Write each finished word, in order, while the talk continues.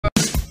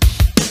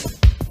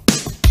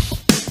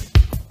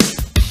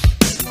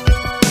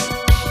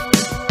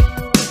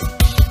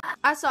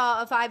I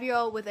saw a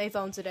 5-year-old with a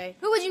phone today.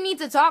 Who would you need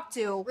to talk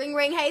to? Ring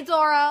ring, hey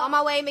Dora. On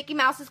my way, Mickey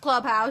Mouse's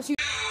clubhouse.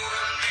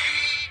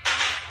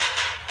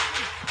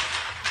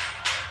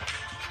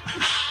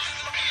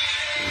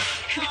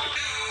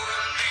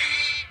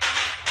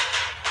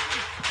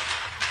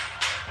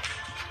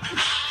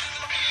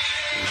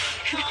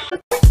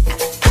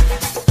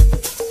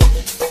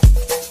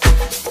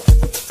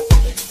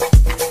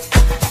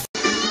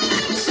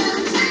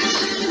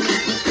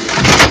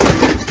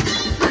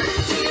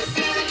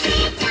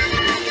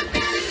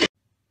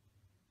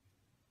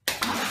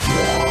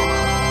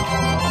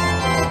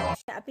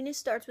 Happiness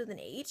starts with an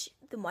H,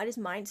 then why does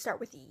mine start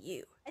with a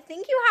U? I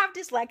think you have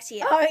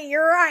dyslexia. Oh,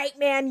 you're right,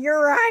 man,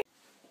 you're right.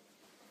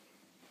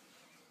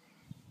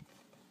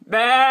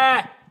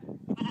 Bah!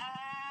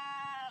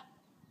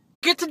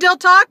 Get to Del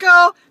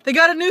Taco. They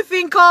got a new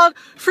thing called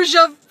free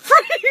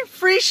shavacadoo.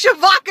 Free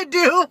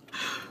shavacadoo.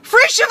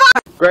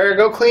 Gregor,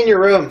 go clean your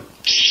room.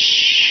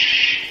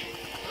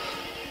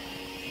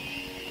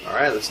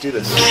 Alright, let's do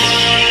this.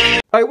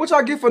 Hey, what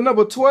y'all get for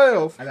number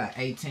 12? I got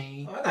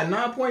 18. Oh, I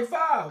got 9.5.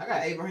 I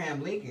got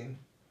Abraham Lincoln.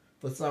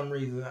 For some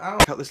reason, I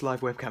don't. Cut this live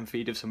webcam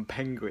feed of some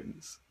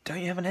penguins. Don't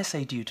you have an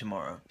essay due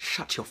tomorrow?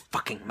 Shut your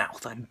fucking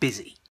mouth, I'm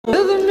busy.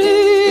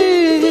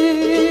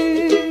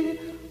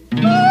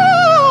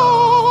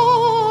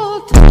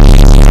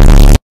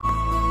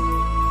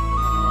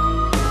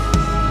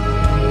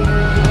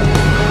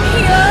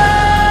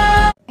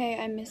 Hey,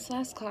 I missed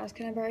last class.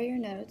 Can I borrow your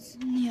notes?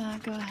 Yeah,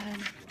 go ahead.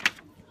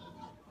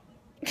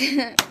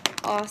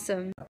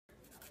 Awesome.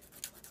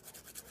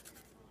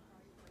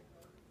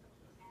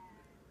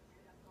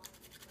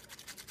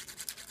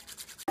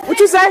 What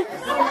you say?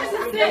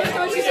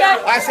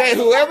 I said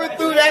whoever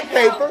threw that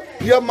paper,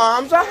 your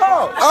mom's a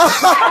hoe.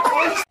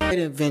 Great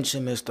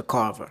invention, Mr.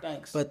 Carver.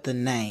 Thanks. But the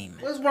name.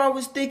 What's wrong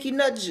with sticky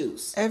nut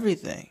juice?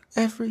 Everything.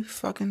 Every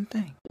fucking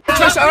thing.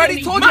 Trish, I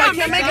already told you I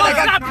can't make it.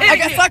 I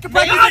got soccer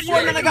practice this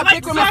morning and I got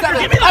picked with my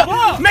Saturday.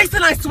 Oh,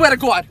 Mason, I swear to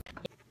God.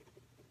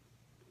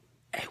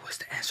 Hey, what's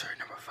the answer at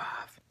number 5?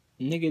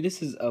 Nigga,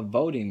 this is a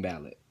voting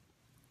ballot.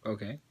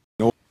 Okay.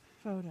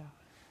 Photo.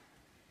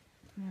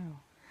 No.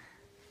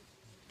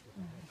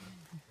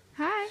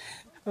 Hi.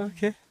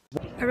 Okay.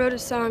 I wrote a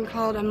song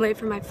called I'm Late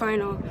for My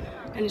Final,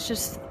 and it's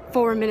just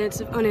 4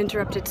 minutes of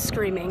uninterrupted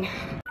screaming.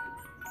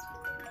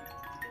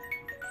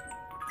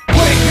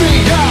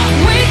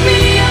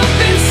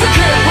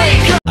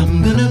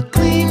 I'm gonna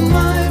clean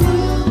my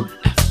room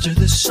after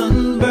the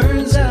sun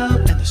burns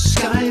out and the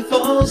sky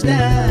falls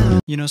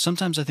down. You know,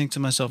 sometimes I think to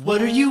myself,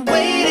 what are you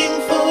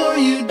waiting for,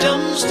 you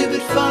dumb,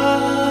 stupid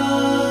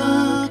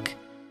fuck?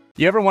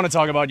 You ever want to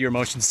talk about your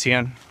emotions,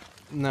 Tian?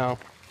 No.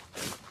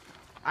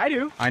 I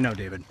do. I know,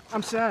 David.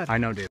 I'm sad. I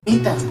know, David.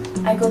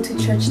 I go to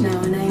church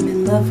now, and I am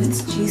in love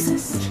with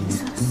Jesus.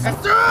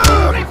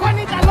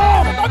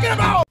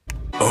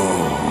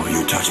 Oh,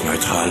 you touch my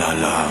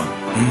tra-la-la.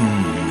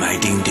 My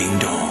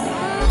ding-ding-dong.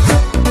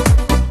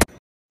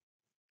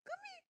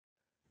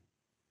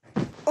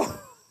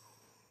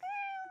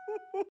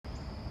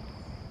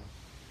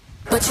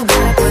 But you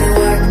gotta put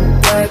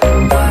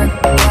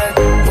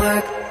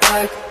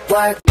it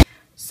work.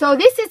 So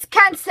this is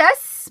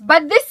Kansas,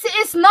 but this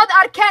is not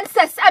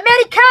Arkansas.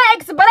 America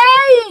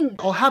explain!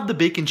 I'll have the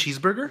bacon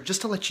cheeseburger.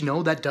 Just to let you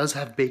know, that does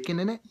have bacon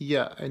in it.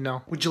 Yeah, I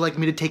know. Would you like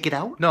me to take it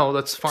out? No,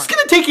 that's fine. Just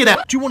gonna take it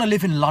out! Do you want to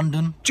live in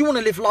London? Do you want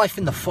to live life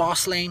in the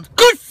fast lane?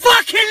 Good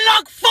fucking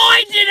luck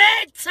finding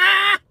it!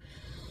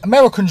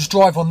 Americans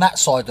drive on that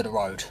side of the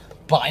road.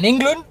 But in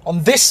England,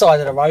 on this side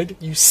of the road,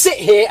 you sit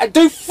here and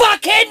do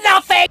fucking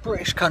nothing!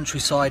 British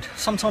countryside.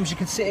 Sometimes you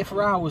can sit here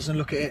for hours and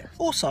look at it.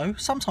 Also,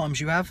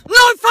 sometimes you have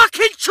no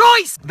fucking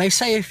choice! They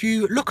say if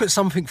you look at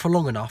something for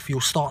long enough,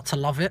 you'll start to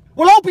love it.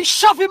 Well, I'll be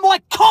shoving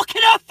my cock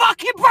in a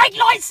fucking brake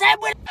light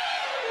sandwich!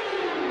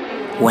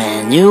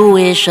 When you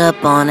wish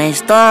upon a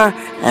star,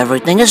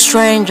 everything is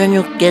strange and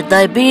you get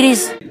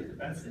diabetes.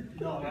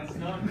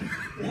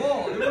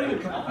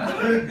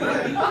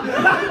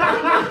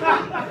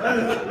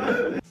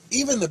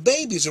 Even the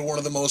babies are one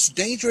of the most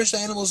dangerous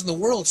animals in the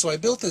world, so I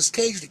built this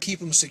cage to keep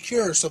them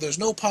secure so there's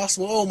no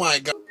possible... Oh my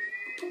god.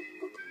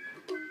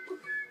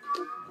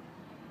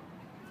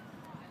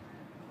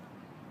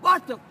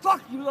 What the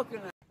fuck you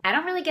looking at? I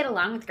don't really get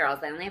along with girls.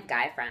 I only have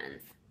guy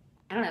friends.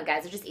 I don't know,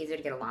 guys are just easier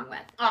to get along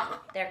with.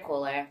 They're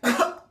cooler.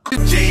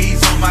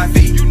 J's on my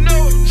feet. You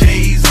know it.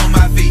 J's on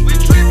my feet.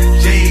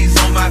 J's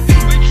on my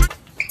feet.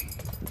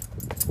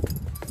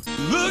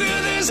 Look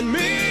at this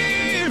meme.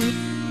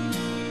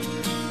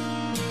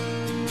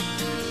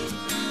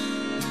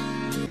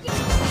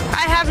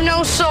 I have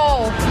no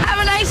soul. Have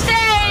a nice day!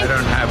 I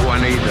don't have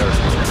one either.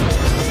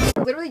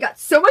 Literally got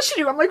so much to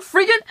do. I'm like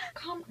freaking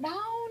calm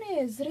down,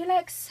 is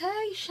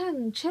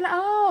relaxation, chill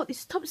out,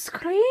 stop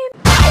screaming.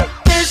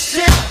 This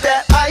is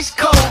that ice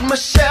cold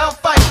Michelle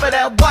fight for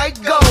that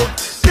white gold.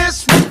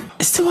 This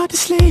it's too hard to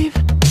sleep.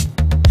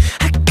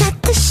 I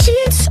got the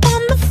sheets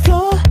on the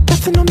floor,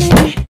 nothing on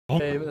me.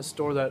 I'm in a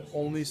store that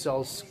only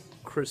sells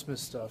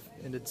Christmas stuff,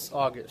 and it's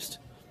August.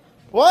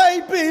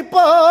 White people!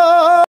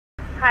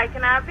 Hi,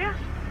 can I help you?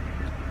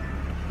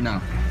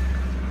 No.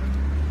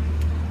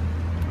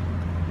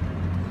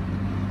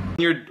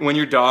 When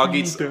your dog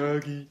eats.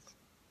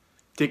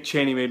 Dick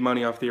Cheney made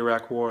money off the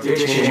Iraq War. You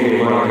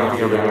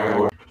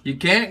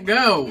can't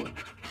go.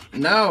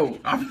 No.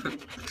 I'm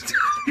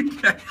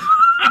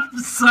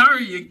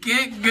sorry, you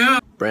can't go.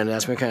 Brandon,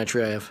 ask me what kind of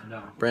tree I have.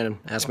 No. Brandon,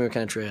 ask me what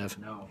kind of tree I have.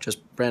 No.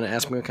 Just, Brandon,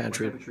 ask me what kind of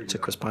tree. It's a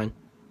Chris Pine.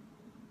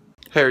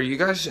 Hey, are you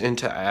guys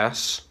into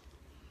ass?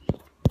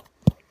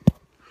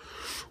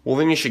 Well,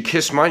 then you should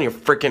kiss mine, you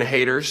freaking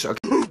haters. Okay.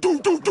 And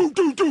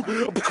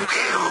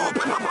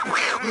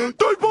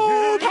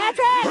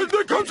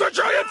there comes a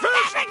giant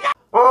fish!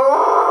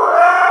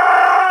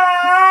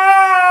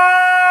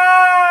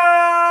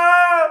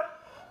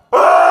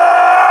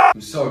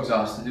 I'm so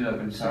exhausted, dude. I've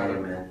been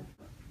tired, man.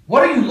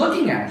 What are you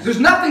looking at? There's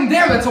nothing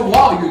there. That's a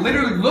wall. You're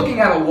literally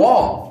looking at a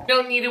wall.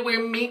 Don't need to wear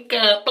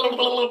makeup.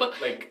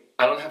 Like,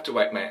 I don't have to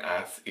wipe my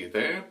ass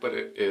either, but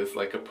it is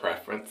like a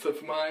preference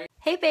of mine.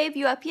 Hey babe,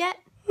 you up yet?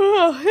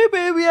 Hey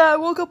babe, yeah, I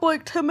woke up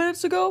like 10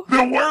 minutes ago.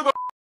 Then where the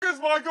is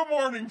my good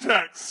morning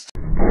text?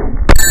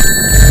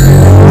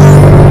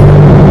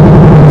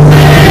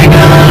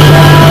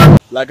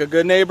 Like a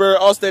good neighbor,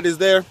 Allstate is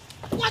there.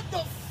 What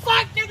the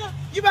fuck, nigga?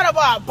 You better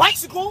buy a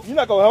bicycle. You're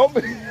not gonna help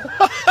me.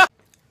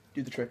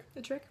 Do the trick.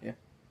 The trick? Yeah.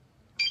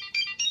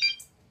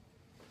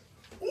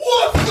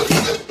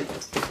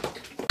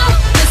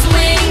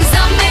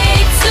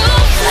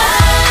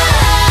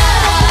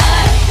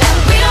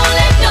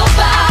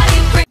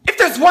 If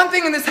there's one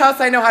thing in this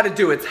house I know how to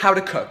do, it's how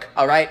to cook.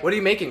 All right? What are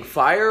you making?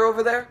 Fire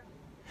over there?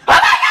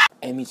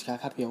 Hey, Meech, can I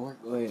copy your work?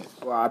 Wait,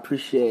 well, I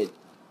appreciate it.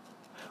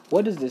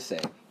 What does this say?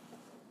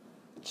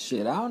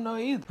 Shit, I don't know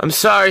either. I'm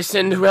sorry,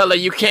 Cinderella,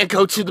 you can't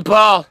go to the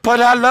ball.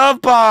 But I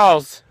love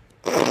balls.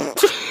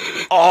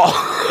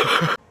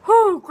 Oh.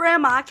 Whew,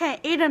 Grandma, I can't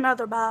eat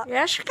another bite.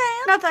 Yes, you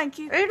can. No, thank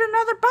you. Eat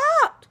another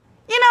bite.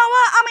 You know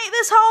what? I'll eat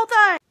this whole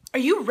thing. Are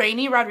you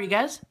Rainy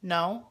Rodriguez?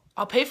 No.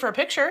 I'll pay for a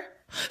picture.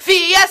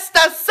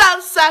 Fiesta,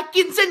 salsa,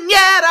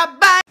 quinceañera,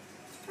 bye.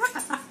 What the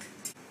fuck?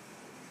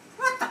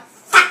 What the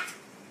fuck?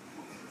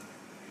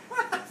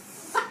 What the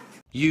fuck?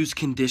 Use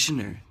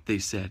conditioner, they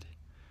said.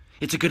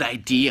 It's a good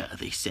idea,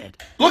 they said.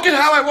 Look at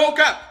how I woke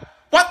up.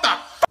 What the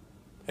f?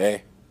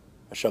 Hey,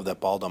 I shoved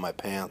that ball down my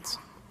pants.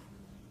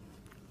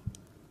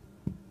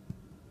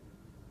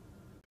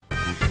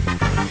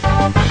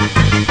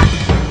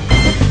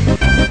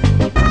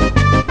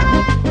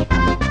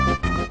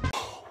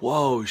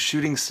 Whoa,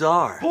 shooting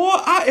star. Boy,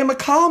 I am a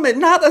comet,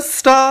 not a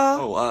star.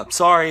 Oh,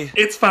 sorry.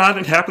 It's fine,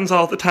 it happens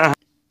all the time.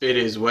 It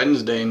is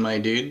Wednesday, my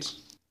dudes.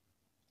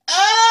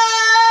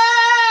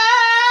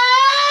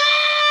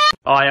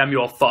 I am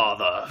your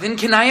father. Then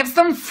can I have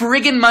some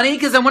friggin' money?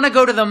 Because I want to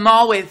go to the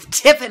mall with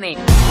Tiffany.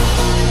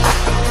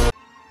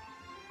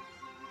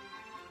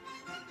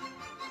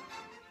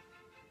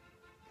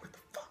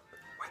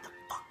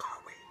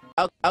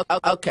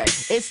 Okay,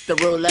 it's the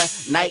ruler,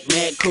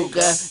 nightmare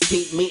cougar,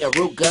 keep me a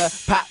Ruger,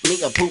 pop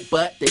me a poop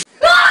butt.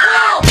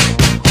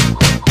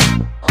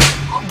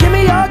 Give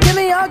me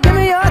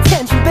your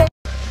attention, baby.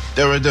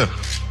 There, right there.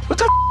 What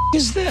the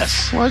is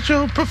this? Watch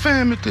your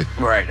profanity.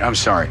 Right, I'm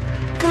sorry.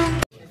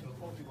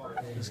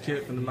 This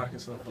kid from the knocking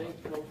stuff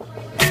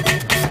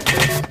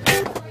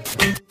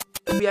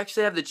We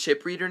actually have the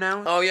chip reader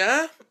now? Oh,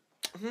 yeah?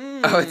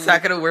 Oh, it's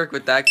not gonna work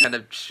with that kind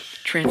of...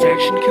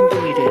 Transaction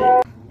completed.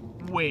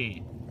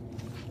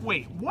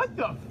 Wait, what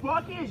the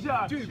fuck is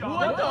up? Dude,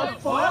 what the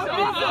fuck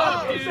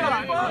is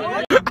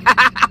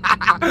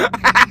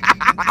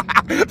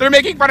up? They're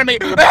making fun of me.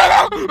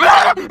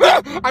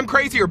 I'm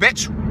crazier,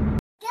 bitch.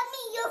 Give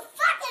me your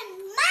fucking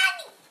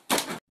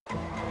money!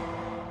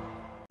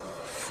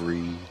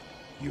 Free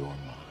your mind.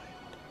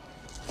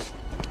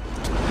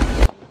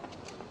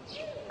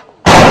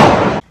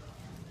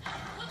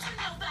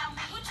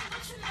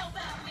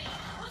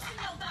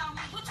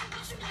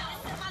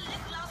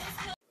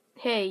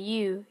 Hey,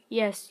 you.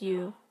 Yes,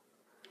 you.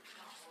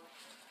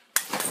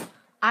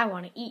 I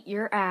want to eat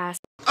your ass.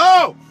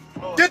 Oh!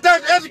 Get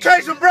that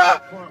education,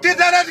 bruh! Get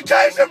that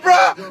education,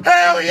 bruh!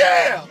 Hell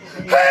yeah!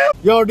 Hell!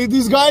 Yo, did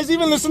these guys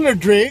even listen to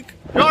Drake?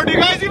 Yo, do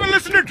you guys even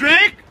listen to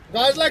Drake?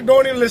 Guys like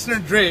don't even listen to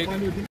Drake.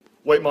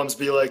 White moms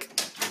be like,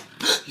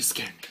 you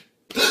scared me.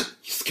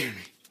 You scared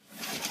me.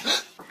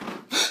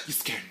 You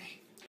scared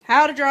me.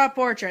 How to draw a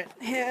portrait.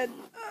 Head.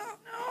 Oh,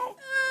 no.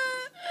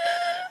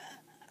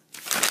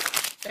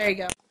 There you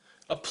go.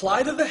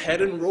 Apply to the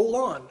head and roll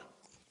on.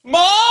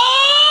 Mom,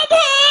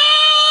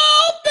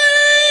 help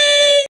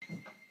me!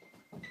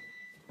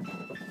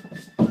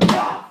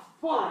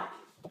 Fuck!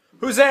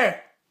 Who's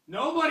there?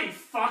 Nobody,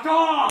 fuck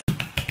off!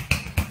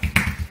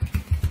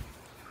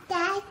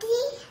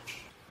 Daddy?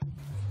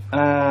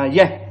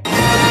 Yeah.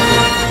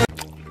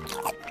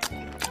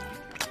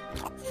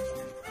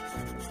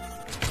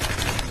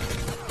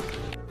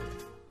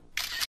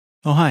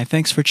 Oh, hi,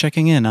 thanks for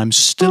checking in. I'm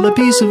still a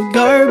piece of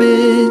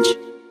garbage.